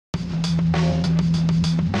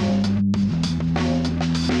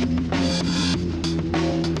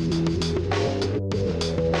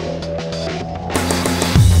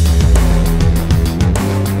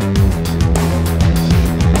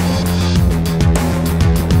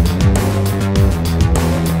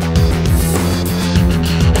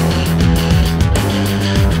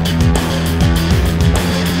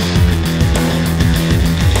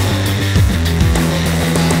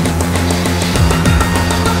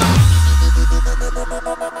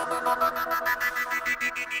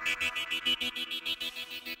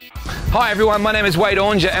Hi everyone, my name is Wade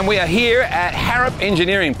Oranger and we are here at Harrop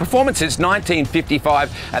Engineering. Performance since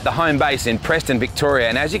 1955 at the home base in Preston, Victoria.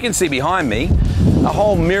 And as you can see behind me, a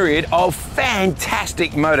whole myriad of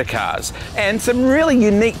fantastic motor cars and some really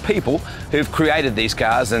unique people who've created these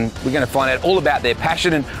cars, and we're going to find out all about their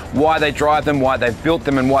passion and why they drive them, why they've built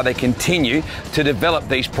them and why they continue to develop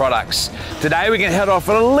these products. Today we're going to head off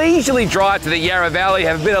on a leisurely drive to the Yarra Valley,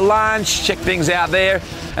 have a bit of lunch, check things out there,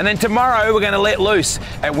 and then tomorrow we're going to let loose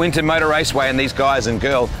at Winton Motor Raceway, and these guys and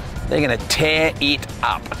girl, they're going to tear it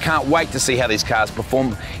up. I can't wait to see how these cars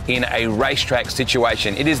perform in a racetrack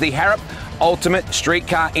situation. It is the Harrop Ultimate Street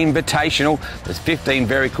Car Invitational. There's 15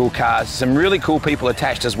 very cool cars, some really cool people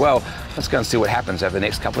attached as well. Let's go and see what happens over the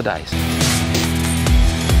next couple of days.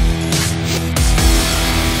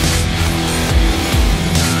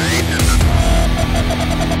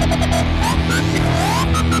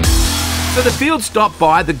 So the field stopped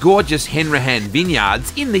by the gorgeous Henrahan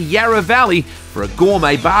Vineyards in the Yarra Valley for a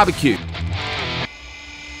gourmet barbecue.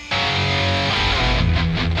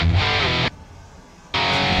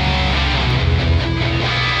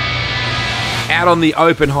 Out on the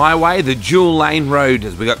open highway, the dual lane road,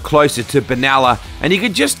 as we got closer to Benalla, and you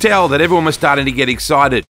could just tell that everyone was starting to get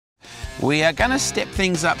excited. We are going to step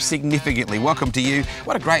things up significantly. Welcome to you.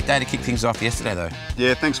 What a great day to kick things off yesterday, though.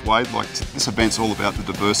 Yeah, thanks, Wade. Like, this event's all about the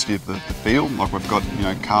diversity of the field. Like, we've got, you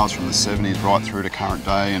know, cars from the 70s right through to current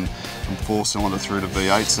day, and from 4-cylinder through to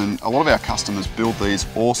V8s. And a lot of our customers build these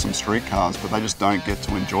awesome street cars, but they just don't get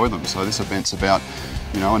to enjoy them. So this event's about,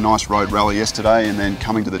 you know, a nice road rally yesterday, and then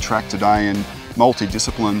coming to the track today and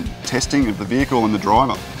multi-discipline testing of the vehicle and the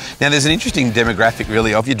driver. Now, there's an interesting demographic,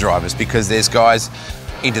 really, of your drivers, because there's guys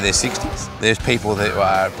into their 60s, there's people that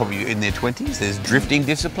are probably in their 20s, there's drifting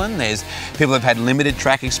discipline, there's people that have had limited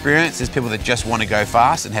track experience, there's people that just want to go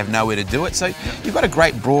fast and have nowhere to do it. So you've got a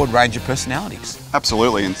great broad range of personalities.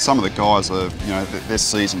 Absolutely, and some of the guys are, you know, they're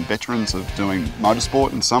seasoned veterans of doing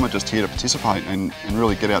motorsport, and some are just here to participate and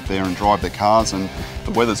really get out there and drive their cars, and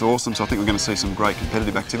the weather's awesome, so I think we're going to see some great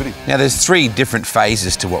competitive activity. Now, there's 3 different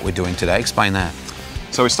phases to what we're doing today. Explain that.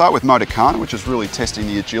 So we start with Motorcana, which is really testing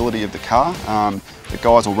the agility of the car. The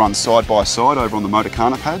guys will run side by side over on the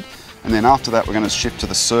Motorcana pad, and then after that we're going to shift to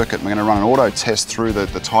the circuit. We're going to run an auto test through the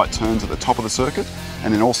tight turns at the top of the circuit,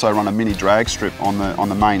 and then also run a mini drag strip on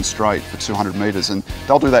the main straight for 200 metres, and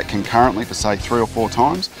they'll do that concurrently for say 3 or 4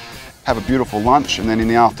 times, have a beautiful lunch, and then in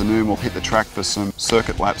the afternoon we'll hit the track for some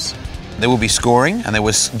circuit laps. There will be scoring, and there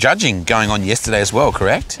was judging going on yesterday as well,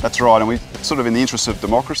 correct? That's right, and we sort of, in the interest of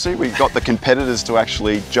democracy, we got the competitors to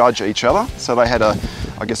actually judge each other. So they had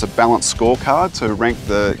I guess a balanced scorecard to rank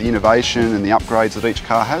the innovation and the upgrades that each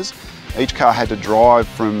car has. Each car had to drive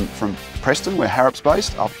from Preston, where Harrop's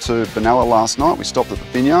based, up to Benalla last night. We stopped at the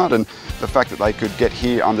vineyard, and the fact that they could get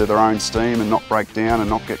here under their own steam and not break down and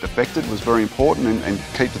not get defected was very important, and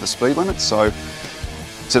keep to the speed limits. So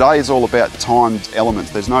today is all about timed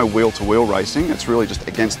elements. There's no wheel-to-wheel racing, it's really just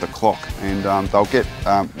against the clock, and they'll get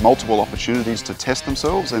multiple opportunities to test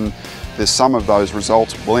themselves, and there's some of those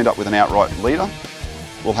results will end up with an outright leader.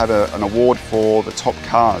 We'll have an award for the top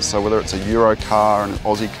cars, so whether it's a Euro car, an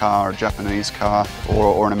Aussie car, a Japanese car,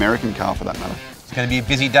 or an American car for that matter. It's going to be a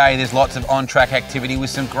busy day. There's lots of on-track activity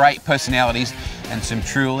with some great personalities and some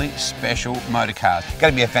truly special motor cars.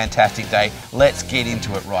 Going to be a fantastic day. Let's get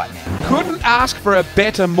into it right now. Couldn't ask for a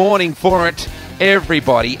better morning for it.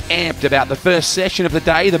 Everybody amped about the first session of the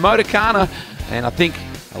day, the Motorcana, and I think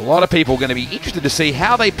a lot of people are going to be interested to see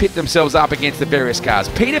how they pit themselves up against the various cars.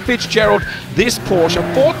 Peter Fitzgerald, this Porsche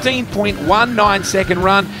 14.19 second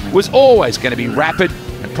run was always going to be rapid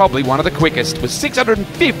and probably one of the quickest with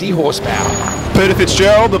 650 horsepower. Peter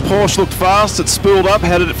Fitzgerald, the Porsche looked fast, it spooled up.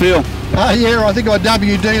 How did it feel? Yeah, I think I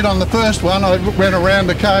WD'd on the first one. I went around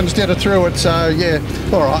the car instead of through it, so yeah,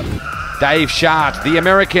 all right. Dave Shart, the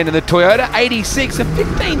American in the Toyota 86, a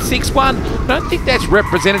 15.61. I don't think that's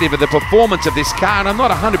representative of the performance of this car, and I'm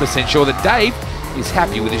not 100% sure that Dave is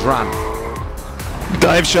happy with his run.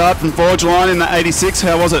 Dave Shart from Forge Line in the 86,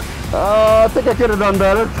 how was it? I think I could have done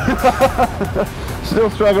better.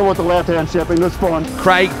 Still struggling with the left-hand shipping, that's fine.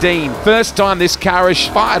 Craig Dean, first time this car has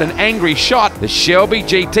fired an angry shot. The Shelby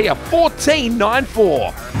GT, a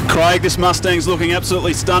 14.94. Craig, this Mustang's looking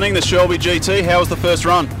absolutely stunning. The Shelby GT, how was the first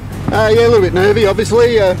run? Yeah, a little bit nervy,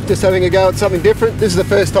 obviously, just having a go at something different. This is the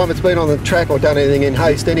first time it's been on the track or done anything in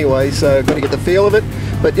haste anyway, so got to get the feel of it.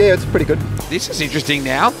 But yeah, it's pretty good. This is interesting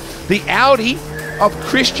now. The Audi of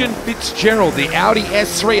Christian Fitzgerald, the Audi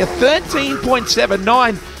S3, a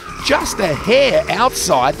 13.79, just a hair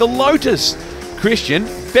outside the Lotus. Christian,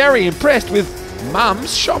 very impressed with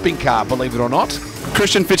Mum's shopping cart, believe it or not.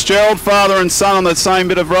 Christian Fitzgerald, father and son on the same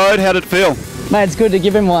bit of road, how did it feel? Mate, it's good to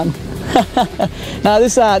give him one. No,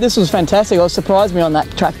 this was fantastic. It surprised me on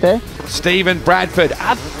that track there. Stephen Bradford,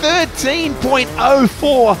 a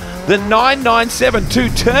 13.04, the 9972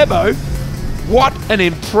 Turbo. What an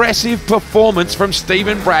impressive performance from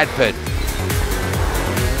Stephen Bradford.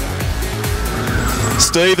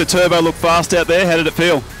 Steve, the Turbo looked fast out there. How did it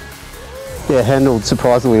feel? Yeah, handled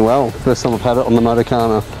surprisingly well. First time I've had it on the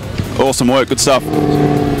Motorcana. Awesome work. Good stuff.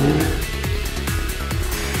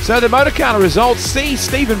 So the Motorcana results see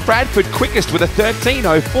Stephen Bradford quickest with a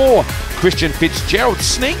 13.04. Christian Fitzgerald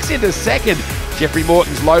sneaks into second. Jeffrey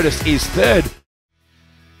Morton's Lotus is third.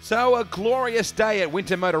 So a glorious day at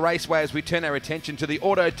Winter Motor Raceway as we turn our attention to the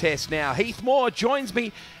auto test now. Heath Moore joins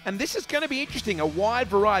me, and this is going to be interesting. A wide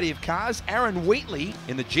variety of cars. Aaron Wheatley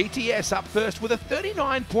in the GTS up first with a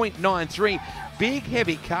 39.93. Big,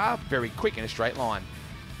 heavy car, very quick in a straight line.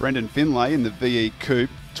 Brendan Finlay in the VE Coupe,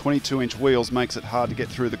 22-inch wheels makes it hard to get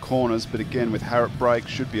through the corners, but again with Harrop brakes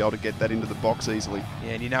should be able to get that into the box easily.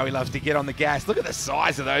 Yeah, and you know he loves to get on the gas. Look at the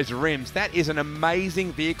size of those rims. That is an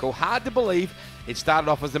amazing vehicle. Hard to believe it started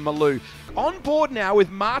off as a Maloo. On board now with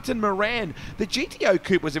Martin Moran. The GTO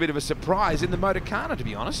Coupe was a bit of a surprise in the Motorcana, to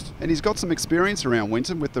be honest. And he's got some experience around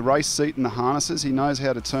Winton with the race seat and the harnesses. He knows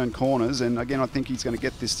how to turn corners, and again I think he's going to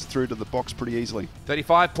get this through to the box pretty easily.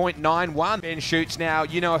 35.91. Ben shoots now.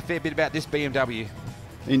 You know a fair bit about this BMW.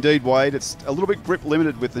 Indeed, Wade. It's a little bit grip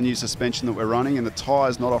limited with the new suspension that we're running, and the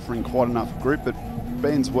tyres not offering quite enough grip, but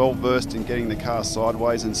Ben's well versed in getting the car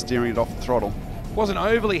sideways and steering it off the throttle. Wasn't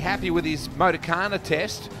overly happy with his Motorcana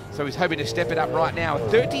test, so he's hoping to step it up right now.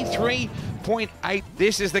 33.8.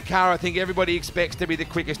 This is the car I think everybody expects to be the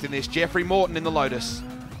quickest in this. Jeffrey Morton in the Lotus.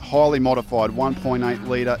 Highly modified 1.8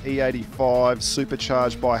 litre E85,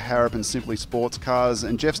 supercharged by Harrop and Simply Sports cars,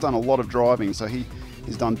 and Jeff's done a lot of driving, so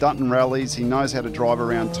he's done Dutton rallies, he knows how to drive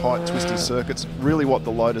around tight, twisty circuits, really what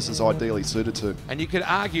the Lotus is ideally suited to. And you could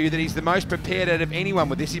argue that he's the most prepared out of anyone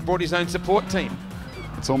with this. He brought his own support team.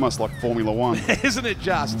 It's almost like Formula One. Isn't it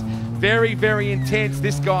just? Very, very intense,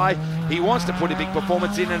 this guy. He wants to put a big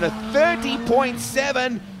performance in, and a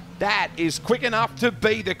 30.7, that is quick enough to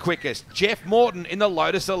be the quickest. Jeff Morton in the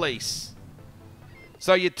Lotus Elise.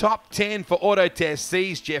 So your top 10 for auto test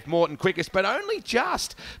sees Jeff Morton quickest, but only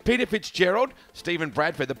just. Peter Fitzgerald, Stephen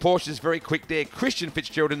Bradford, the Porsche's very quick there. Christian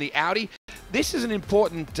Fitzgerald in the Audi. This is an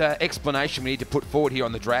important explanation we need to put forward here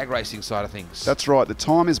on the drag racing side of things. That's right. The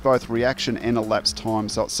time is both reaction and elapsed time,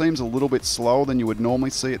 so it seems a little bit slower than you would normally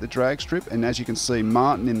see at the drag strip. And as you can see,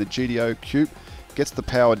 Martin in the GTO Coupe gets the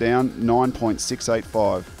power down,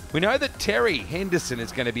 9.685. We know that Terry Henderson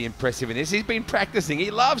is going to be impressive in this. He's been practicing.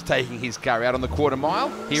 He loves taking his car out on the quarter mile.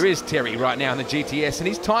 Here is Terry right now in the GTS, and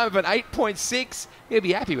his time of an 8.6. He'll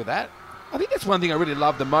be happy with that. I think that's one thing I really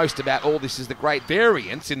love the most about all this is the great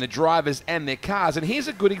variance in the drivers and their cars. And here's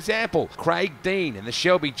a good example. Craig Dean in the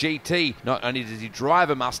Shelby GT. Not only does he drive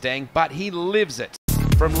a Mustang, but he lives it.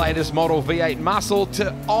 From latest model V8 muscle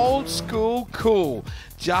to old school cool.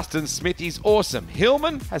 Justin Smithy's awesome.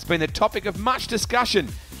 Hillman has been the topic of much discussion.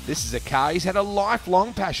 This is a car he's had a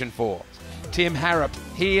lifelong passion for. Tim Harrop,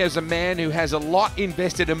 he is a man who has a lot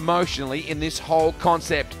invested emotionally in this whole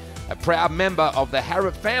concept. A proud member of the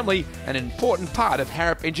Harrop family, an important part of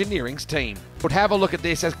Harrop Engineering's team. But have a look at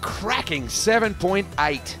this as cracking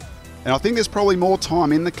 7.8. And I think there's probably more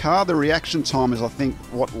time in the car. The reaction time is, I think,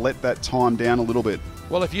 what let that time down a little bit.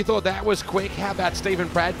 Well, if you thought that was quick, how about Stephen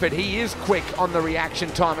Bradford? He is quick on the reaction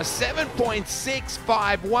time. A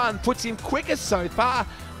 7.651 puts him quickest so far,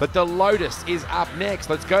 but the Lotus is up next.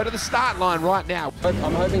 Let's go to the start line right now.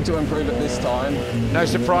 I'm hoping to improve it this time. No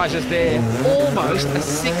surprises there. Almost a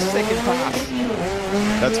 6-second pass.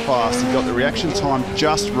 That's fast. He got the reaction time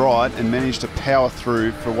just right and managed to power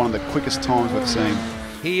through for one of the quickest times we've seen.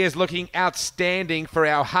 He is looking outstanding for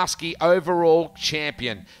our Husky overall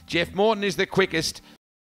champion. Jeff Morton is the quickest.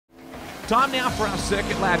 Time now for our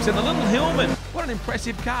circuit laps and the little Hillman. What an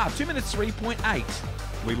impressive car, 2 minutes 3.8.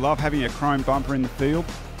 We love having a chrome bumper in the field.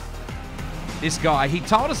 This guy, he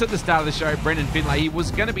told us at the start of the show, Brendan Finlay, he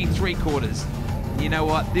was going to be 3/4. You know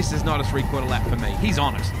what? This is not a 3/4 lap for me. He's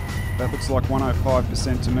on it. That looks like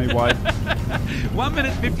 105% to me, Wade. 1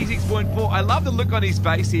 minute 56.4. I love the look on his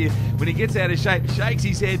face here when he gets out of shape, shakes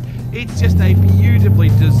his head. It's just a beautifully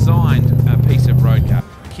designed piece of road car.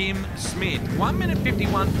 Kim Smith, 1 minute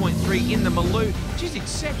 51.3 in the Maloo. She's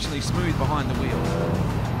exceptionally smooth behind the wheel.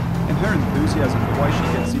 And her enthusiasm, the way she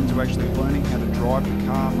gets into actually learning how to drive the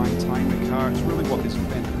car, maintain the car, it's really what this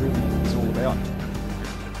event really is all about.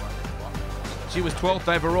 She was 12th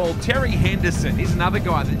overall. Terry Henderson is another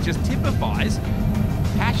guy that just typifies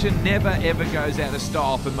passion never ever goes out of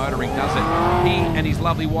style for motoring, does it? He and his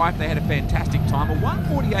lovely wife, they had a fantastic time. A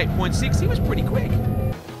 148.6, he was pretty quick.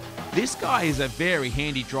 This guy is a very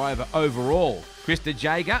handy driver overall. Krista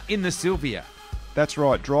Jager in the Sylvia. That's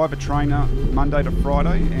right, driver trainer Monday to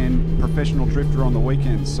Friday and professional drifter on the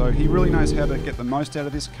weekends. So he really knows how to get the most out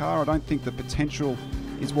of this car. I don't think the potential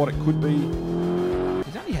is what it could be.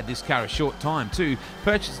 He's only had this car a short time too.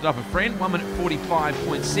 Purchased it off a friend, 1 minute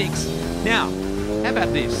 45.6. Now, how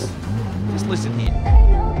about this? Just listen here.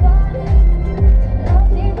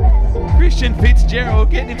 Christian Fitzgerald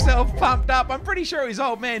getting himself pumped up. I'm pretty sure his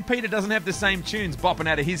old man Peter doesn't have the same tunes bopping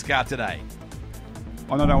out of his car today.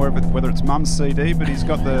 I don't know whether it's Mum's CD, but he's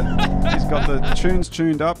got the tunes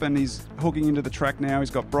tuned up and he's hooking into the track now. He's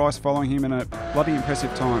got Bryce following him in a bloody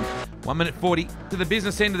impressive time. 1 minute 40 to the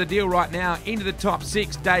business end of the deal right now. Into the top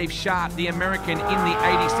 6, Dave Sharp, the American in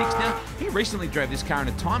the 86. Now, he recently drove this car in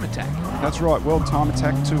a time attack. That's right, World Time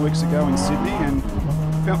Attack 2 weeks ago in Sydney, and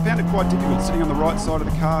found it quite difficult sitting on the right side of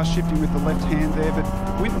the car, shifting with the left hand there,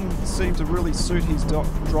 but Winton seemed to really suit his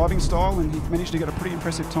driving style and he managed to get a pretty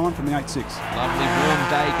impressive time from the 8.6. Lovely warm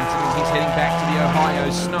day considering he's heading back to the Ohio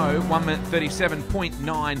snow. 1 minute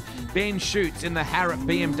 37.9. Ben Schutz in the Harrop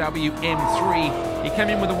BMW M3. He came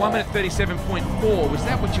in with a 1 minute 37.4. Was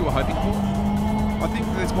that what you were hoping for? I think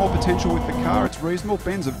there's more potential with the car. It's reasonable.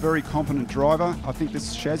 Ben's a very competent driver. I think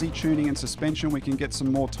this chassis tuning and suspension, we can get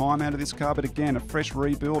some more time out of this car. But again, a fresh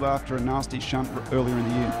rebuild after a nasty shunt earlier in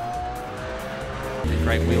the year.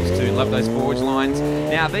 Great wheels too. Love those forge lines.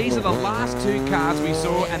 Now, these are the last 2 cars we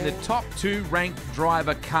saw and the top 2 ranked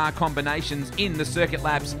driver car combinations in the Circuit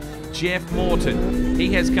Labs. Jeff Morton.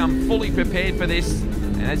 He has come fully prepared for this.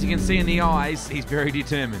 And as you can see in the eyes, he's very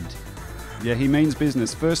determined. Yeah, he means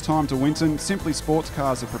business. First time to Winton. Simply Sports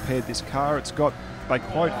Cars have prepared this car. It's got, they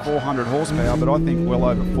quote 400 horsepower, but I think well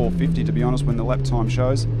over 450 to be honest when the lap time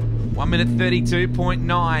shows. 1 minute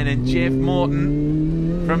 32.9 and Jeff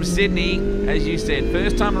Morton from Sydney, as you said,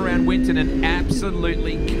 first time around Winton and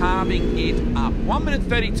absolutely carving it up. 1 minute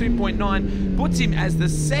 32.9 puts him as the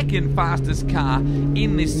second fastest car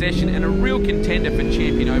in this session and a real contender for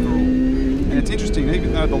champion overall. And it's interesting,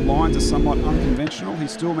 even though the lines are somewhat unconventional, he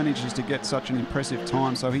still manages to get such an impressive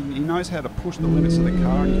time. So he knows how to push the limits of the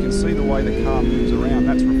car, and you can see the way the car moves around.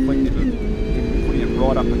 That's reflective of him putting it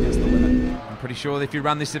right up against the limit. I'm pretty sure that if you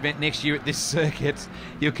run this event next year at this circuit,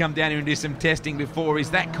 he'll come down here and do some testing before.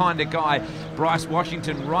 He's that kind of guy. Bryce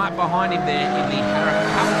Washington right behind him there in the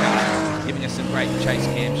Harrop Cup car, giving us some great chase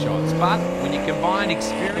cam shots. But when you combine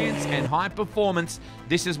experience and high performance,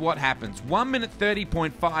 this is what happens. 1 minute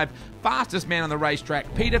 30.5, fastest man on the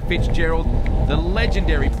racetrack, Peter Fitzgerald, the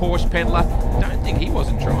legendary Porsche peddler. Don't think he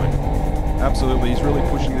wasn't trying. Absolutely, he's really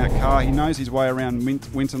pushing that car. He knows his way around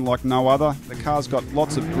Winton like no other. The car's got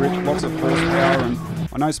lots of grip, lots of horsepower, and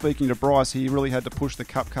I know speaking to Bryce, he really had to push the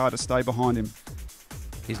Cup car to stay behind him.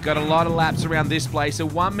 He's got a lot of laps around this place, so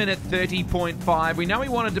 1 minute 30.5. We know he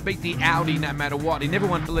wanted to beat the Audi no matter what. He never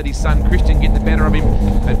wanted to let his son Christian get the better of him,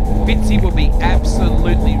 but Fitzy will be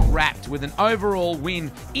absolutely wrapped with an overall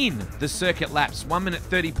win in the Circuit Laps. 1 minute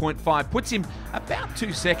 30.5 puts him about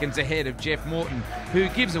 2 seconds ahead of Jeff Morton, who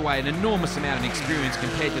gives away an enormous amount of experience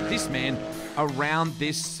compared to this man around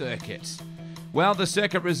this circuit. Well, the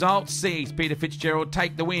circuit results sees Peter Fitzgerald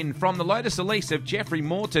take the win from the Lotus Elise of Jeffrey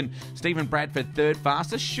Morton. Stephen Bradford, third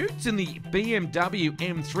fastest. Schutz in the BMW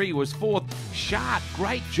M3 was fourth. Sharp,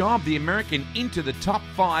 great job, the American, into the top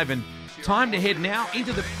 5. And time to head now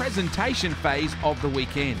into the presentation phase of the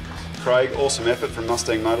weekend. Craig, awesome effort from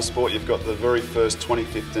Mustang Motorsport. You've got the very first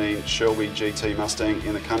 2015 Shelby GT Mustang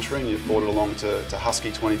in the country, and you've brought it along to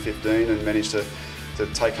Husky 2015 and managed to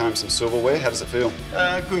take home some silverware. How does it feel?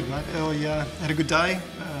 Good, mate. We had a good day.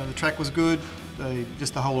 The track was good.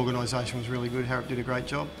 Just the whole organisation was really good. Harrop did a great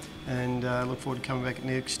job, and look forward to coming back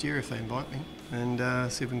next year if they invite me,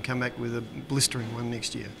 and see if we can come back with a blistering one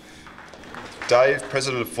next year. Dave,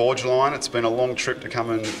 President of Forge Line, it's been a long trip to come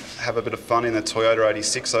and have a bit of fun in the Toyota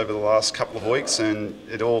 86 over the last couple of weeks, and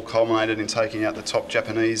it all culminated in taking out the top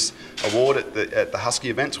Japanese award at the Husky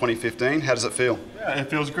event 2015. How does it feel? Yeah, it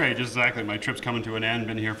feels great, just exactly. My trip's coming to an end,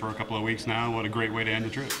 been here for a couple of weeks now. What a great way to end the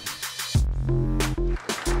trip.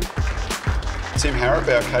 Tim Harrop,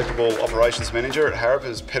 our capable operations manager at Harrop,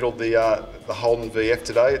 has pedalled the Holden VF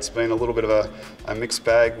today. It's been a little bit of a mixed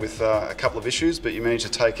bag with a couple of issues, but you managed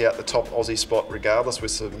to take out the top Aussie spot regardless with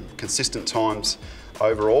some consistent times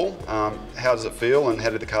overall. How does it feel and how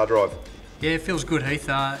did the car drive? Yeah, it feels good, Heath.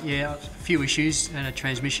 Yeah, a few issues and a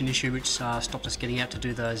transmission issue which stopped us getting out to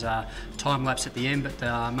do those time laps at the end, but the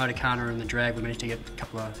Motorcana and the drag we managed to get a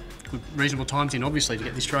couple of good, reasonable times in, obviously, to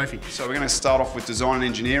get this trophy. So we're going to start off with design and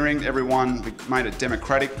engineering. Everyone made it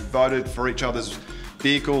democratic, voted for each other's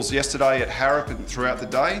vehicles yesterday at Harrop and throughout the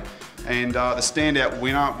day. And the standout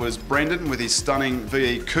winner was Brendan with his stunning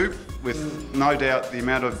VE Coupe, with no doubt the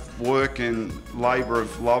amount of work and labour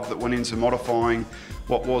of love that went into modifying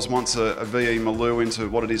what was once a VE Maloo into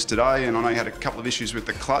what it is today. And I know you had a couple of issues with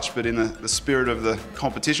the clutch, but in the spirit of the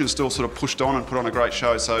competition, still sort of pushed on and put on a great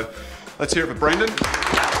show. So let's hear it for Brendan.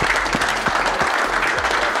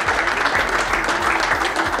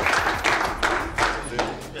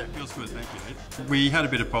 We had a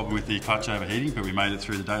bit of problem with the clutch overheating, but we made it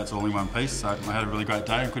through the day. It's all in one piece, so I had a really great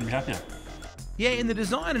day and couldn't be happier. Yeah, in the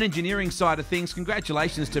design and engineering side of things,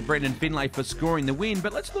 congratulations to Brendan Finlay for scoring the win.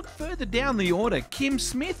 But let's look further down the order. Kim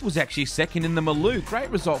Smith was actually second in the Maloo. Great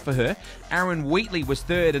result for her. Aaron Wheatley was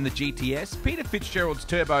third in the GTS. Peter Fitzgerald's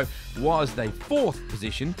Turbo was the fourth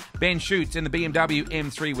position. Ben Schutz in the BMW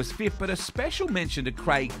M3 was fifth, but a special mention to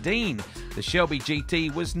Craig Dean. The Shelby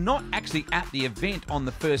GT was not actually at the event on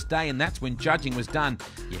the first day, and that's when judging was done.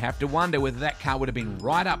 You have to wonder whether that car would have been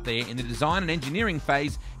right up there in the design and engineering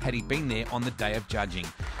phase had he been there on the day of judging.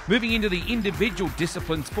 Moving into the individual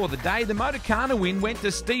disciplines for the day, the Motorcana win went to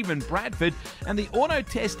Stephen Bradford, and the auto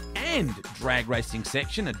test and drag racing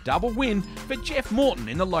section, a double win for Jeff Morton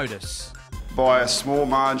in the Lotus. By a small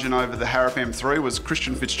margin over the Harrop M3 was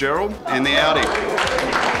Christian Fitzgerald in the Audi.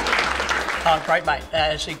 Great, mate.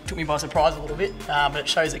 Actually took me by surprise a little bit, but it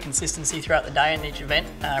shows the consistency throughout the day and each event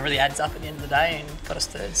really adds up at the end of the day and got us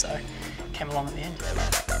third, so came along at the end.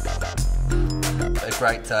 A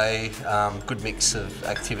great day, good mix of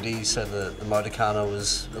activities. So the Motorcana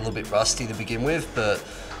was a little bit rusty to begin with, but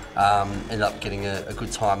ended up getting a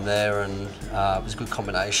good time there, and it was a good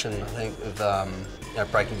combination, I think,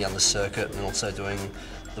 of breaking down the circuit and also doing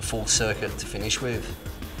the full circuit to finish with.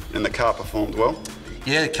 And the car performed well?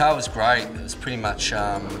 Yeah, the car was great. It was pretty much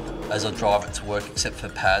as I drive it to work, except for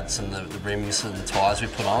pads and the rims and the tyres we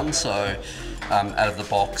put on. So out of the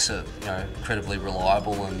box, incredibly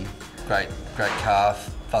reliable and great car,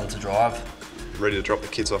 fun to drive. Ready to drop the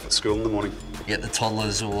kids off at school in the morning? Yeah, the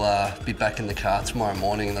toddlers will be back in the car tomorrow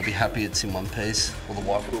morning and they'll be happy it's in one piece, or the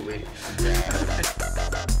wife will be.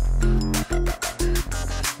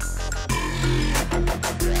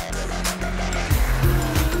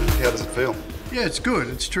 How does it feel? Yeah, it's good.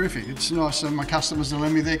 It's terrific. It's nice of my customers to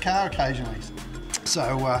lend me their car occasionally.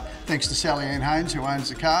 So thanks to Sally Ann Haynes, who owns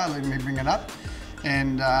the car, letting me bring it up.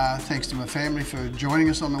 And thanks to my family for joining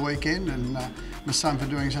us on the weekend, and my son for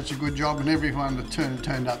doing such a good job, and everyone that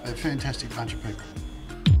turned up. They're a fantastic bunch of people.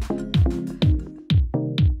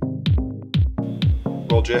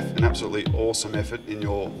 Well, Jeff, an absolutely awesome effort in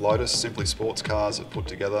your Lotus. Simply Sports Cars have put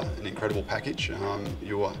together an incredible package.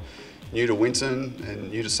 You are new to Winton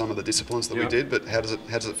and new to some of the disciplines that we did, but how does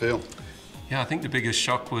it feel? Yeah, I think the biggest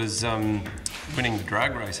shock was winning the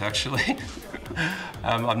drag race, actually.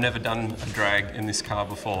 I've never done a drag in this car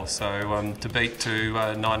before, so to beat two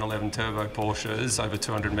 911 turbo Porsches over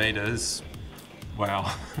 200 metres,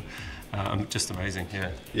 wow. Just amazing,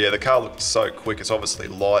 yeah. Yeah, the car looks so quick. It's obviously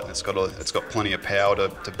light and it's got plenty of power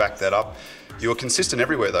to back that up. You were consistent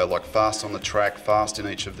everywhere though, like fast on the track, fast in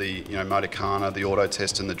each of the Motorcana, the auto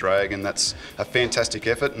test and the drag, and that's a fantastic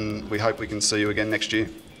effort, and we hope we can see you again next year.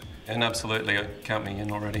 And absolutely, count me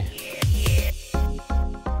in already.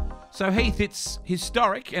 So Heath, it's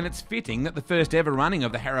historic and it's fitting that the first ever running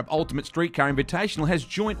of the Harrop Ultimate Streetcar Invitational has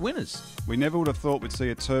joint winners. We never would have thought we'd see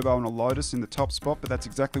a Turbo and a Lotus in the top spot, but that's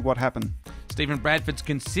exactly what happened. Stephen Bradford's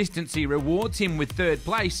consistency rewards him with third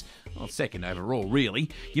place. Well, second overall, really.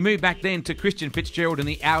 You move back then to Christian Fitzgerald in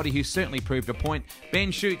the Audi, who certainly proved a point. Ben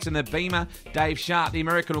Schutz in the Beamer. Dave Sharp, the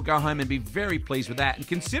American, will go home and be very pleased with that. And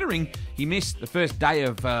considering he missed the first day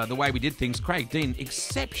of the way we did things, Craig Dean,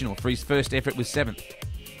 exceptional for his first effort, was 7th.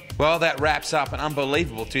 Well, that wraps up an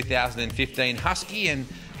unbelievable 2015 Husky, and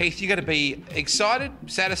Heath, you've got to be excited,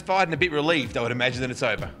 satisfied and a bit relieved, I would imagine, that it's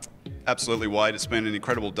over. Absolutely, Wade. It's been an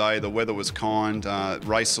incredible day. The weather was kind.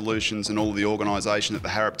 Race Solutions and all of the organisation that the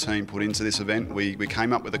Harrop team put into this event. We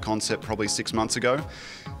came up with a concept probably 6 months ago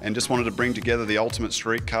and just wanted to bring together the ultimate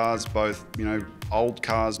street cars, both old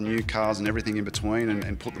cars, new cars and everything in between,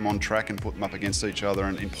 and put them on track and put them up against each other.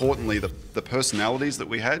 And importantly, the personalities that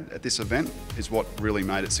we had at this event is what really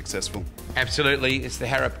made it successful. Absolutely. It's the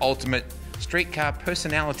Harrop Ultimate Streetcar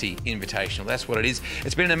Personality Invitational. That's what it is.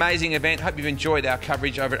 It's been an amazing event. Hope you've enjoyed our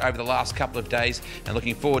coverage over the last couple of days, and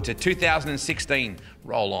looking forward to 2016.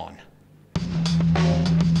 Roll on.